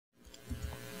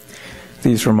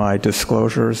These are my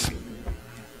disclosures.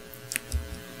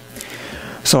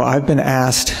 So I've been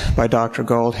asked by Dr.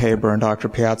 Goldhaber and Dr.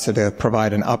 Piazza to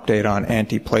provide an update on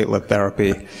antiplatelet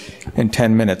therapy in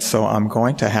 10 minutes, so I'm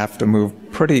going to have to move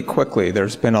pretty quickly.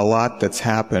 There's been a lot that's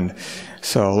happened.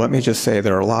 So let me just say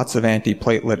there are lots of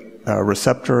antiplatelet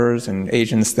receptors and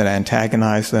agents that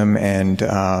antagonize them, and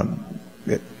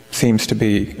it seems to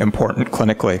be important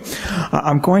clinically.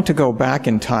 I'm going to go back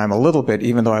in time a little bit,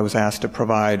 even though I was asked to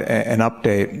provide an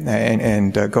update,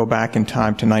 and go back in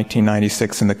time to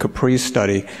 1996 in the Caprice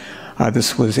study.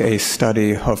 This was a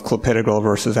study of clopidogrel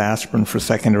versus aspirin for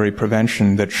secondary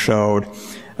prevention that showed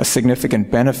a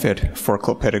significant benefit for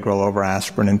clopidogrel over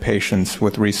aspirin in patients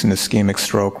with recent ischemic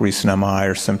stroke, recent MI,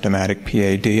 or symptomatic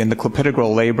PAD, and the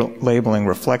clopidogrel labeling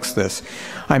reflects this.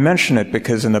 I mention it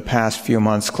because in the past few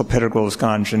months, clopidogrel has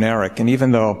gone generic, and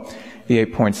even though the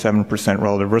 8.7%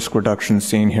 relative risk reduction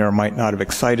seen here might not have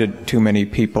excited too many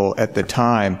people at the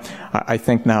time, I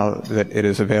think now that it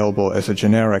is available as a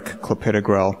generic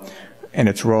clopidogrel, and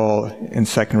its role in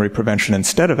secondary prevention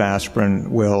instead of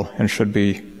aspirin will and should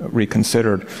be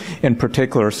reconsidered. In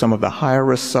particular, some of the higher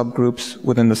risk subgroups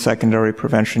within the secondary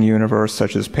prevention universe,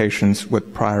 such as patients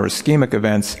with prior ischemic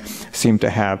events, seem to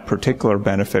have particular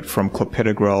benefit from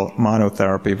clopidogrel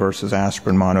monotherapy versus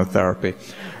aspirin monotherapy.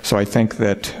 So I think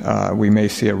that we may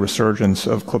see a resurgence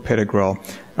of clopidogrel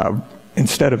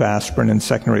instead of aspirin in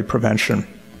secondary prevention.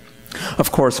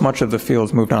 Of course, much of the field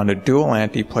has moved on to dual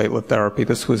antiplatelet therapy.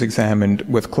 This was examined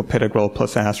with clopidogrel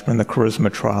plus aspirin, the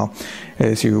Charisma trial.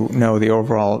 As you know, the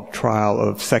overall trial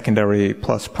of secondary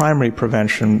plus primary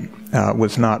prevention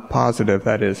was not positive.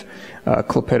 That is,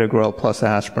 clopidogrel plus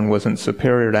aspirin wasn't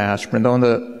superior to aspirin, though in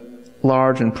the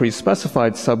large and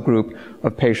pre-specified subgroup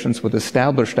of patients with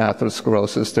established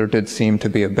atherosclerosis, there did seem to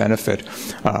be a benefit,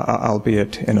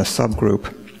 albeit in a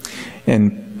subgroup.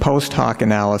 In post hoc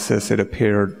analysis, it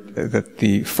appeared that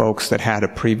the folks that had a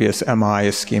previous MI,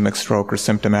 ischemic stroke, or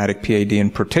symptomatic PAD in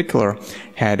particular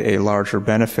had a larger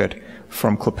benefit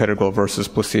from clopidogrel versus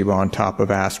placebo on top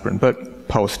of aspirin, but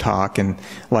post hoc, and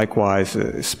likewise,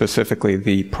 specifically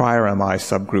the prior MI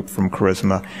subgroup from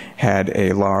Charisma had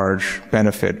a large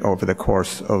benefit over the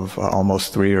course of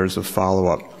almost 3 years of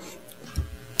follow-up.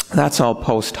 That's all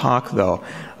post hoc, though.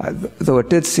 Though it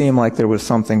did seem like there was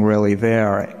something really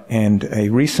there, and a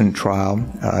recent trial,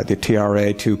 the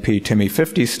TRA2P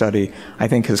TIMI50 study, I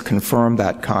think has confirmed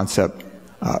that concept,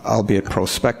 albeit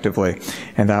prospectively.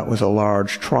 And that was a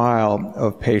large trial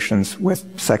of patients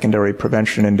with secondary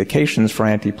prevention indications for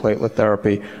antiplatelet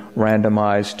therapy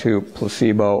randomized to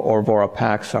placebo or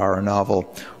vorapaxar, a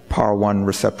novel PAR1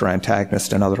 receptor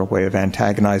antagonist, another way of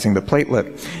antagonizing the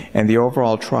platelet. And the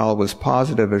overall trial was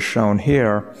positive, as shown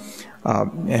here,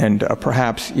 and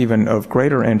perhaps even of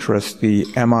greater interest, the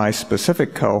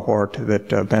MI-specific cohort that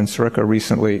Ben Sirica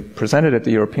recently presented at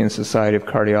the European Society of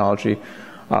Cardiology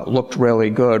looked really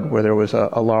good, where there was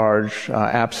a large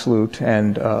absolute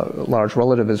and large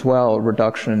relative as well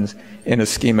reductions in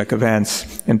ischemic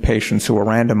events in patients who were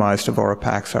randomized to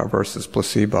vorapaxar versus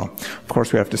placebo. Of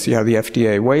course, we have to see how the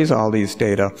FDA weighs all these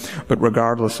data, but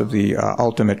regardless of the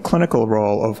ultimate clinical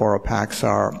role of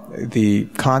vorapaxar, the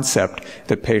concept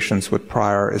that patients with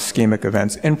prior ischemic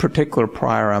events, in particular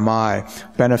prior MI,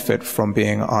 benefit from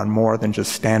being on more than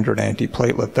just standard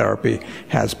antiplatelet therapy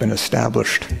has been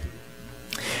established.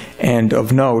 And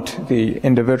of note, the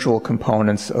individual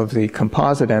components of the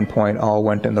composite endpoint all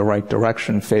went in the right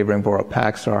direction, favoring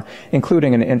vorapaxar,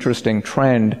 including an interesting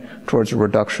trend towards a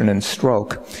reduction in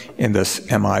stroke in this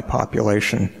MI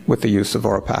population with the use of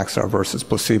vorapaxar versus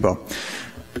placebo.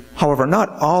 However, not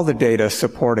all the data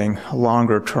supporting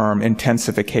longer-term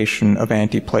intensification of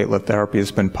antiplatelet therapy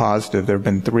has been positive. There have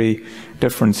been 3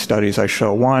 different studies I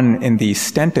show. One in the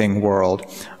stenting world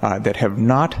that have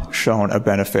not shown a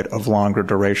benefit of longer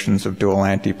durations of dual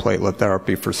antiplatelet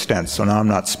therapy for stents. So now I'm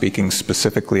not speaking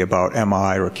specifically about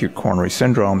MI or acute coronary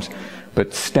syndromes,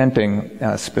 but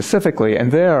stenting specifically.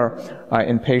 And there,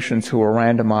 in patients who were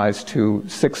randomized to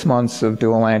 6 months of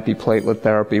dual antiplatelet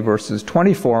therapy versus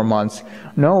 24 months,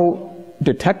 no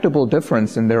detectable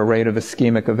difference in their rate of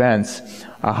ischemic events.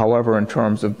 However, in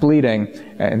terms of bleeding,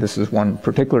 and this is one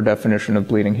particular definition of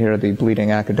bleeding here, the Bleeding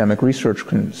Academic Research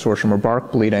Consortium, or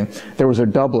BARC bleeding, there was a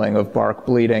doubling of BARC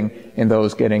bleeding in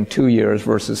those getting 2 years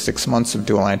versus 6 months of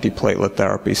dual antiplatelet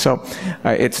therapy. So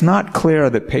it's not clear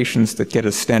that patients that get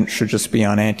a stent should just be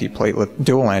on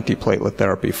dual antiplatelet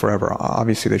therapy forever.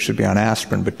 Obviously, they should be on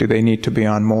aspirin, but do they need to be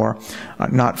on more?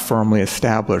 Not firmly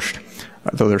established,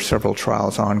 though there are several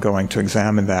trials ongoing to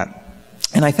examine that.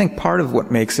 And I think part of what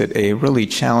makes it a really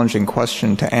challenging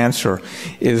question to answer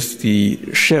is the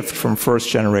shift from first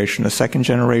generation to second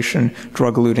generation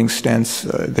drug-eluting stents.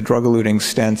 The drug-eluting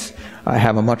stents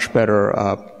have a much better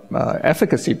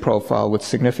efficacy profile with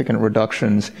significant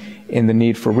reductions in the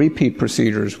need for repeat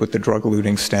procedures with the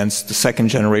drug-eluting stents, the second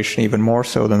generation even more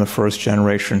so than the first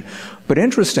generation. But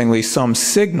interestingly, some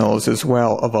signals as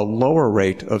well of a lower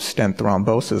rate of stent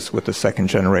thrombosis with the second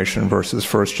generation versus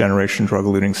first generation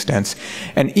drug-eluting stents.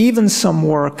 And even some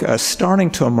work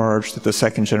starting to emerge that the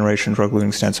second generation drug-eluting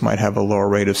stents might have a lower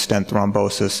rate of stent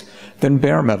thrombosis than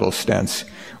bare metal stents,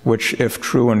 which, if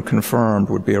true and confirmed,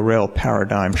 would be a real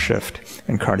paradigm shift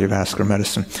in cardiovascular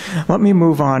medicine. Let me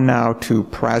move on now to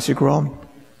prasugrel,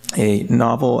 a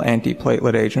novel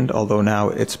antiplatelet agent, although now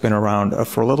it's been around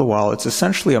for a little while. It's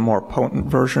essentially a more potent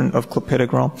version of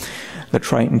clopidogrel. The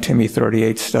Triton-TIMI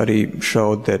 38 study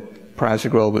showed that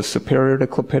prasugrel was superior to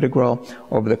clopidogrel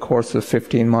over the course of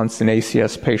 15 months in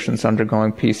ACS patients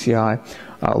undergoing PCI,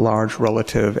 large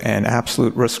relative and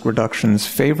absolute risk reductions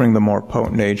favoring the more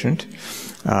potent agent.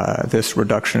 This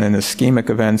reduction in ischemic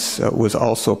events was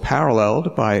also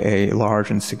paralleled by a large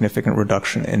and significant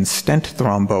reduction in stent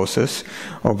thrombosis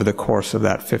over the course of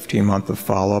that 15-month of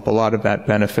follow-up. A lot of that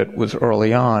benefit was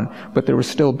early on, but there was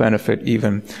still benefit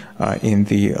even in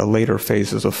the later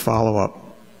phases of follow-up.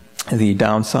 The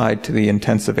downside to the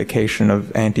intensification of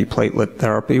antiplatelet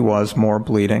therapy was more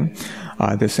bleeding.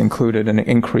 This included an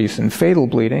increase in fatal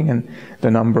bleeding, and the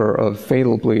number of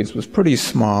fatal bleeds was pretty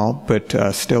small,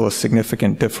 but still a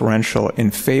significant differential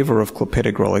in favor of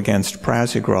clopidogrel against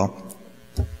prasugrel.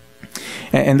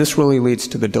 And this really leads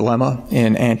to the dilemma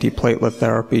in antiplatelet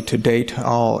therapy. To date,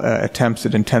 all attempts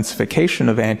at intensification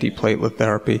of antiplatelet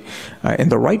therapy in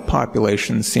the right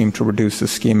populations seem to reduce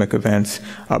ischemic events,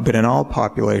 but in all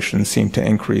populations seem to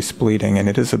increase bleeding. And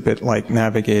it is a bit like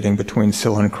navigating between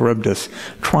Scylla and Charybdis,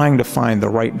 trying to find the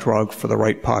right drug for the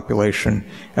right population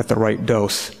at the right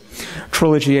dose.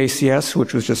 Trilogy ACS,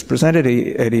 which was just presented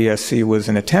at ESC, was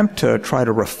an attempt to try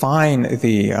to refine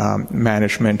the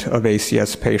management of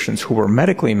ACS patients who were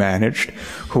medically managed,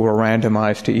 who were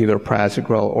randomized to either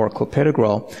prasugrel or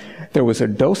clopidogrel. There was a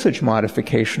dosage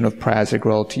modification of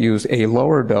prasugrel to use a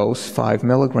lower dose, 5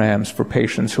 milligrams, for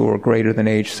patients who were greater than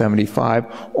age 75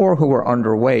 or who were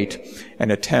underweight, an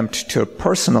attempt to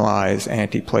personalize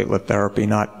antiplatelet therapy,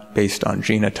 not based on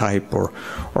genotype or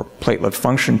platelet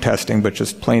function testing, but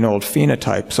just plain old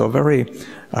phenotype. So a very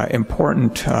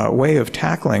important way of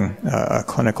tackling a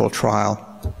clinical trial.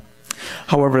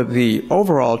 However, the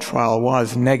overall trial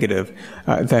was negative.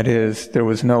 That is, there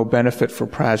was no benefit for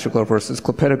prasugrel versus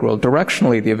clopidogrel.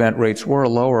 Directionally, the event rates were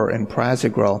lower in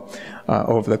prasugrel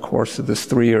over the course of this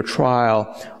 3-year trial,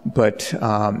 but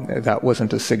that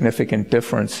wasn't a significant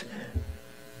difference.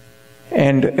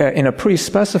 And in a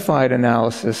pre-specified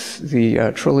analysis,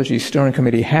 the Trilogy Steering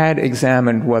Committee had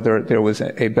examined whether there was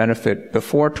a benefit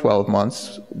before 12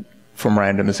 months from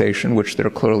randomization, which there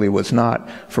clearly was not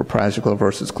for prasugrel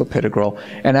versus clopidogrel,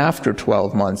 and after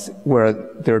 12 months, where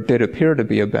there did appear to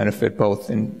be a benefit both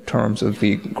in terms of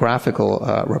the graphical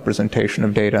representation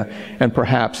of data and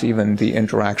perhaps even the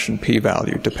interaction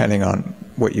p-value, depending on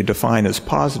what you define as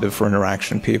positive for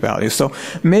interaction p-value. So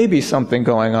maybe something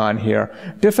going on here.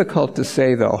 Difficult to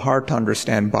say, though, hard to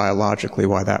understand biologically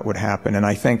why that would happen. And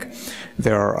I think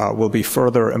there will be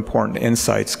further important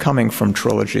insights coming from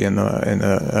Trilogy in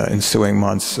the ensuing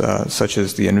months, such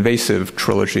as the invasive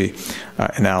Trilogy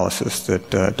analysis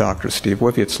that Dr. Steve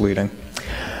Wiviet's leading.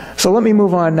 So let me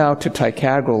move on now to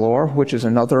ticagrelor, which is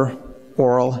another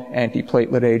oral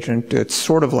antiplatelet agent. It's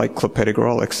sort of like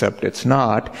clopidogrel, except it's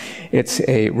not. It's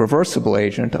a reversible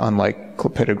agent, unlike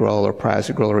clopidogrel or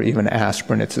prasugrel or even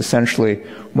aspirin. It's essentially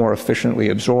more efficiently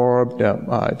absorbed.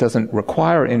 It doesn't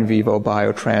require in vivo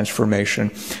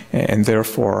biotransformation, and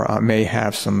therefore may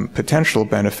have some potential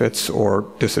benefits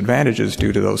or disadvantages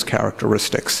due to those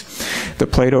characteristics. The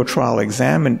Plato trial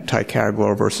examined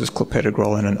ticagrelor versus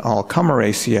clopidogrel in an all-comer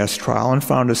ACS trial and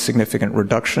found a significant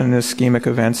reduction in ischemic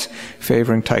events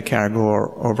favoring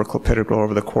ticagrelor over clopidogrel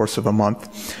over the course of a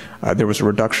month. There was a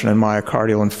reduction in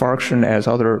myocardial infarction, as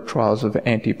other trials of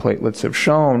antiplatelets have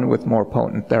shown with more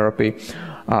potent therapy.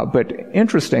 But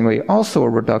interestingly, also a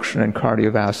reduction in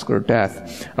cardiovascular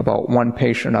death. About 1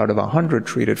 patient out of 100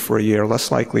 treated for a year,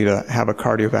 less likely to have a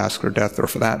cardiovascular death, or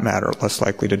for that matter, less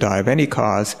likely to die of any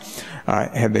cause,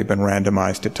 had they been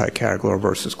randomized to ticagrelor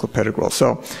versus clopidogrel.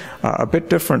 So a bit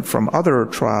different from other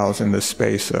trials in this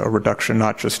space, a reduction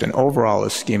not just in overall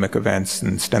ischemic events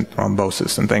and stent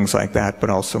thrombosis and things like that, but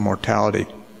also mortality.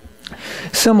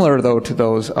 Similar, though, to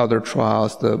those other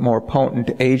trials, the more potent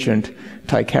agent,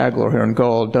 ticagrelor here in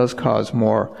gold, does cause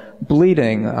more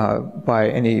bleeding by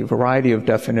any variety of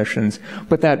definitions,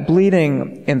 but that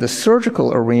bleeding in the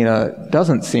surgical arena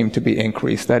doesn't seem to be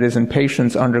increased. That is, in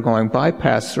patients undergoing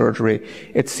bypass surgery,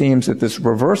 it seems that this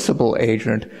reversible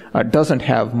agent doesn't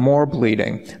have more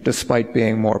bleeding despite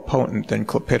being more potent than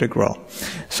clopidogrel.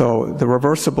 So the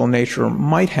reversible nature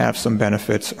might have some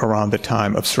benefits around the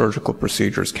time of surgical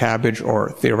procedures, CABG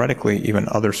or theoretically even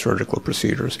other surgical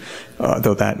procedures,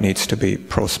 though that needs to be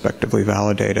prospectively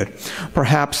validated.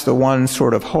 Perhaps the one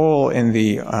sort of hole in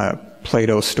the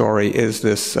Plato story is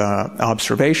this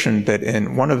observation that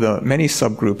in one of the many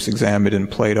subgroups examined in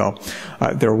Plato,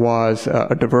 there was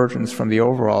a divergence from the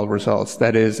overall results.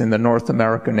 That is, in the North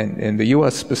American and in the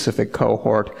U.S. specific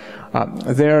cohort,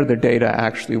 there the data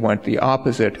actually went the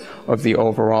opposite of the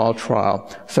overall trial,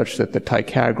 such that the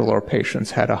ticagrelor patients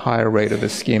had a higher rate of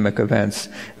ischemic events.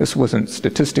 This wasn't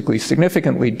statistically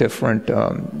significantly different,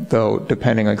 though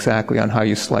depending exactly on how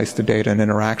you slice the data, an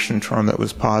interaction term that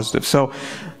was positive. So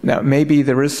now, maybe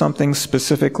there is something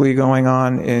specifically going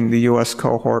on in the U.S.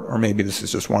 cohort, or maybe this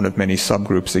is just one of many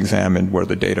subgroups examined where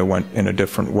the data went in a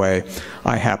different way.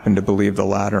 I happen to believe the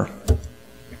latter.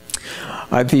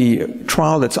 The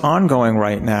trial that's ongoing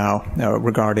right now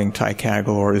regarding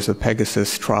ticagrelor is the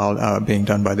Pegasus trial being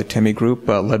done by the TIMI group,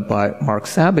 led by Mark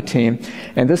Sabatine.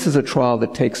 And this is a trial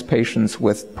that takes patients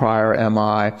with prior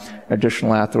MI,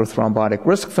 additional atherothrombotic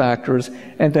risk factors,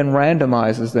 and then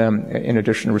randomizes them, in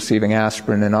addition to receiving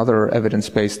aspirin and other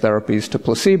evidence-based therapies, to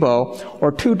placebo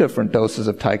or two different doses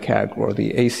of ticagrelor,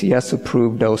 the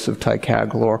ACS-approved dose of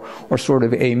ticagrelor or sort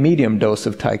of a medium dose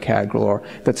of ticagrelor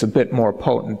that's a bit more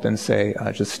potent than, say,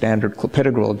 just standard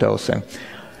clopidogrel dosing.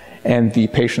 And the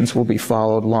patients will be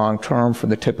followed long-term for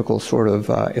the typical sort of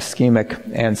ischemic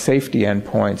and safety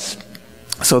endpoints.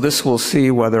 So this will see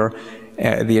whether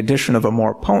the addition of a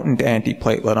more potent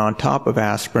antiplatelet on top of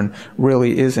aspirin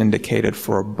really is indicated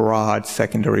for a broad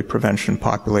secondary prevention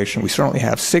population. We certainly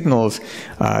have signals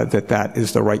that that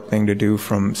is the right thing to do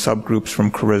from subgroups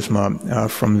from Charisma,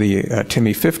 from the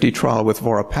TIMI 50 trial with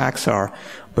Vorapaxar.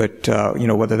 But,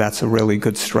 whether that's a really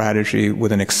good strategy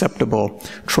with an acceptable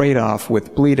trade-off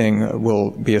with bleeding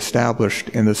will be established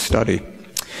in this study.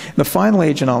 The final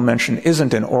agent I'll mention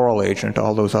isn't an oral agent.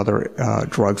 All those other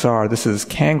drugs are. This is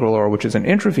cangrelor, which is an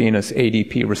intravenous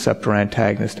ADP receptor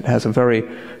antagonist. It has a very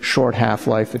short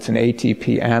half-life. It's an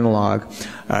ATP analog.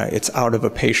 It's out of a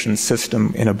patient's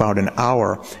system in about an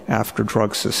hour after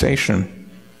drug cessation.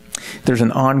 There's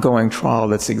an ongoing trial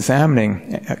that's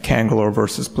examining cangrelor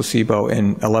versus placebo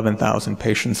in 11,000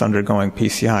 patients undergoing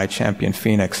PCI, Champion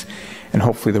Phoenix, and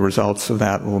hopefully the results of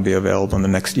that will be available in the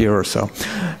next year or so.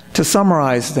 To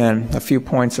summarize then, a few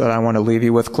points that I want to leave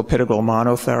you with. Clopidogrel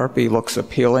monotherapy looks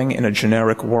appealing in a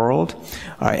generic world,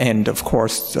 and of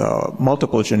course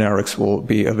multiple generics will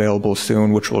be available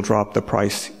soon, which will drop the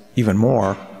price even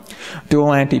more. Dual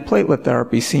antiplatelet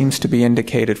therapy seems to be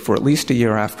indicated for at least a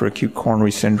year after acute coronary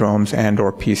syndromes and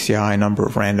or PCI. A number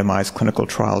of randomized clinical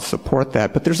trials support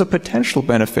that. But there's a potential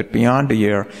benefit beyond a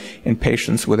year in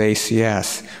patients with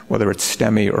ACS, whether it's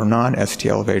STEMI or non-ST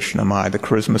elevation MI. The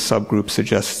Charisma subgroup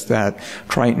suggests that.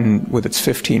 Triton, with its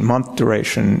 15-month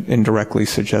duration, indirectly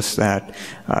suggests that.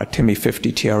 TIMI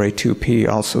 50 TRA2P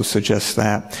also suggests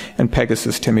that. And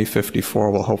Pegasus TIMI 54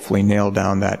 will hopefully nail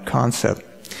down that concept.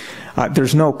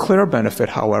 There's no clear benefit,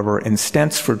 however, in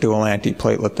stents for dual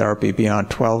antiplatelet therapy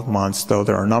beyond 12 months, though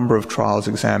there are a number of trials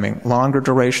examining longer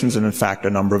durations and, in fact, a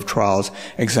number of trials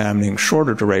examining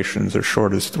shorter durations, as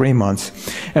short as 3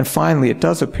 months. And finally, it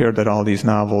does appear that all these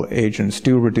novel agents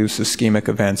do reduce ischemic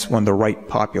events when the right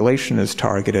population is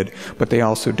targeted, but they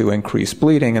also do increase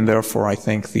bleeding, and therefore I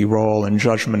think the role and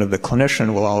judgment of the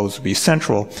clinician will always be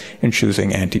central in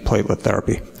choosing antiplatelet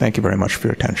therapy. Thank you very much for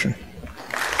your attention.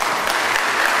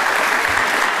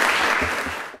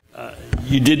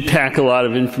 You did pack a lot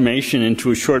of information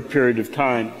into a short period of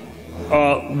time.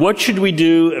 What should we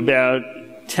do about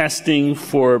testing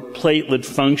for platelet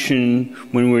function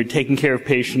when we're taking care of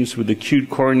patients with acute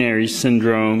coronary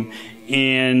syndrome?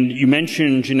 And you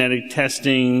mentioned genetic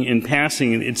testing in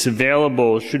passing. It's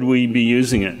available. Should we be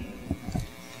using it?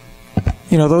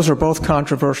 Those are both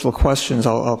controversial questions.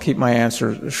 I'll keep my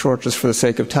answer short just for the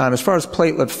sake of time. As far as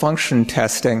platelet function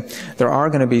testing, there are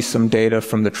going to be some data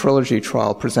from the Trilogy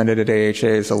trial presented at AHA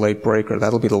as a late breaker.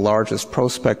 That'll be the largest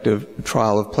prospective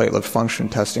trial of platelet function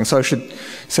testing. So I should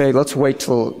say let's wait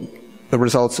till the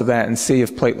results of that and see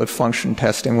if platelet function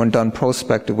testing, when done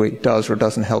prospectively, does or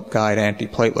doesn't help guide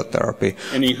antiplatelet therapy.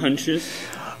 Any hunches?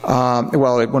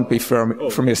 Well, it wouldn't be fair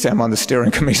for me to say I'm on the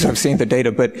steering committee, so I've seen the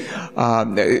data, but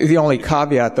the only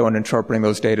caveat, though, in interpreting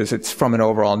those data is it's from an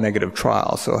overall negative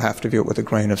trial, so I have to view it with a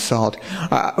grain of salt.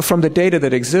 From the data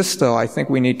that exists, though, I think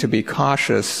we need to be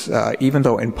cautious. Even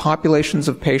though in populations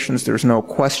of patients there's no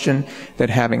question that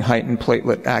having heightened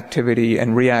platelet activity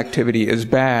and reactivity is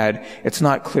bad, it's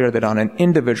not clear that on an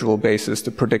individual basis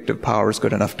the predictive power is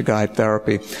good enough to guide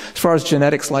therapy. As far as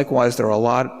genetics, likewise, there are a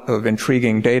lot of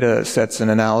intriguing data sets and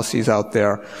analyses out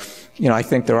there. You know, I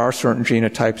think there are certain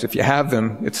genotypes, if you have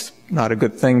them, it's not a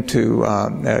good thing to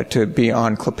be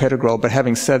on clopidogrel. But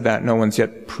having said that, no one's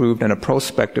yet proved in a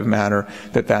prospective manner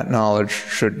that that knowledge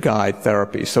should guide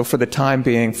therapy. So for the time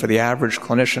being, for the average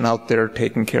clinician out there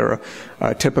taking care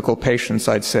of typical patients,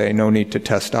 I'd say no need to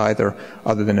test either,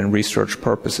 other than in research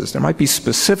purposes. There might be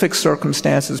specific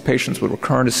circumstances, patients with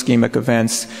recurrent ischemic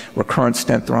events, recurrent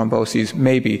stent thromboses,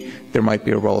 maybe there might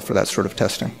be a role for that sort of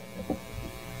testing.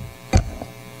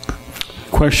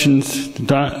 Questions?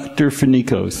 Dr.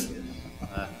 Finicos.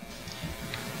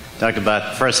 Dr.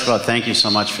 Bhatt, first of all, thank you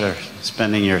so much for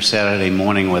spending your Saturday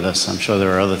morning with us. I'm sure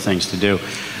there are other things to do.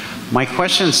 My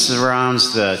question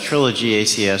surrounds the Trilogy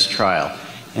ACS trial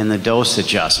and the dose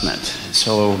adjustment.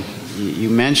 So you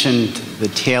mentioned the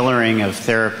tailoring of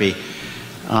therapy.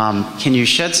 Can you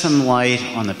shed some light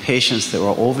on the patients that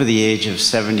were over the age of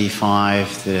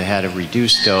 75 that had a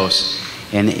reduced dose?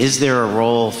 And is there a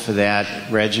role for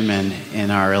that regimen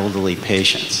in our elderly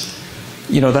patients?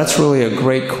 You know, that's really a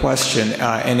great question,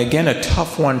 and again, a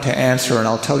tough one to answer, and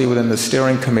I'll tell you within the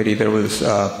steering committee there was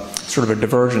sort of a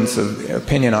divergence of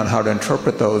opinion on how to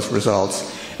interpret those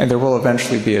results, and there will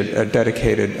eventually be a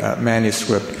dedicated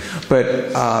manuscript. But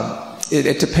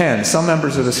it depends. Some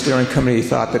members of the steering committee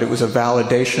thought that it was a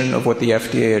validation of what the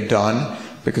FDA had done,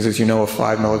 because as you know, a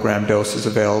 5 milligram dose is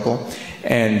available,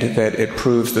 and that it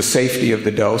proves the safety of the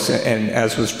dose, and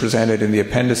as was presented in the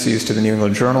appendices to the New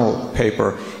England Journal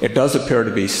paper, it does appear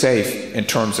to be safe in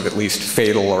terms of at least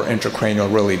fatal or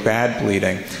intracranial really bad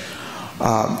bleeding.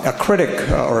 A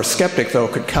critic or a skeptic, though,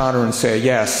 could counter and say,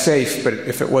 yes, safe, but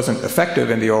if it wasn't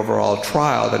effective in the overall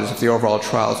trial, that is, if the overall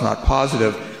trial is not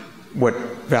positive, what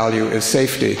value is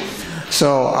safety?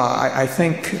 So I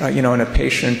think, you know, in a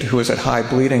patient who is at high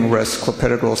bleeding risk,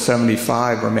 clopidogrel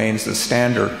 75 remains the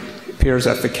standard. It appears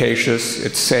efficacious,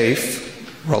 it's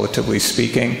safe, relatively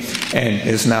speaking, and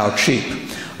is now cheap.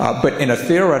 But in a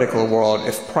theoretical world,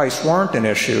 if price weren't an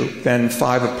issue, then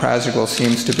 5 of prasugrel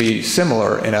seems to be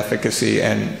similar in efficacy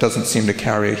and doesn't seem to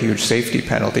carry a huge safety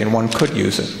penalty, and one could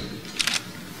use it.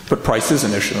 But price is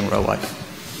an issue in real life.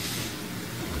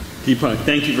 Deepak,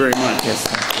 thank you very much.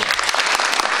 Yes.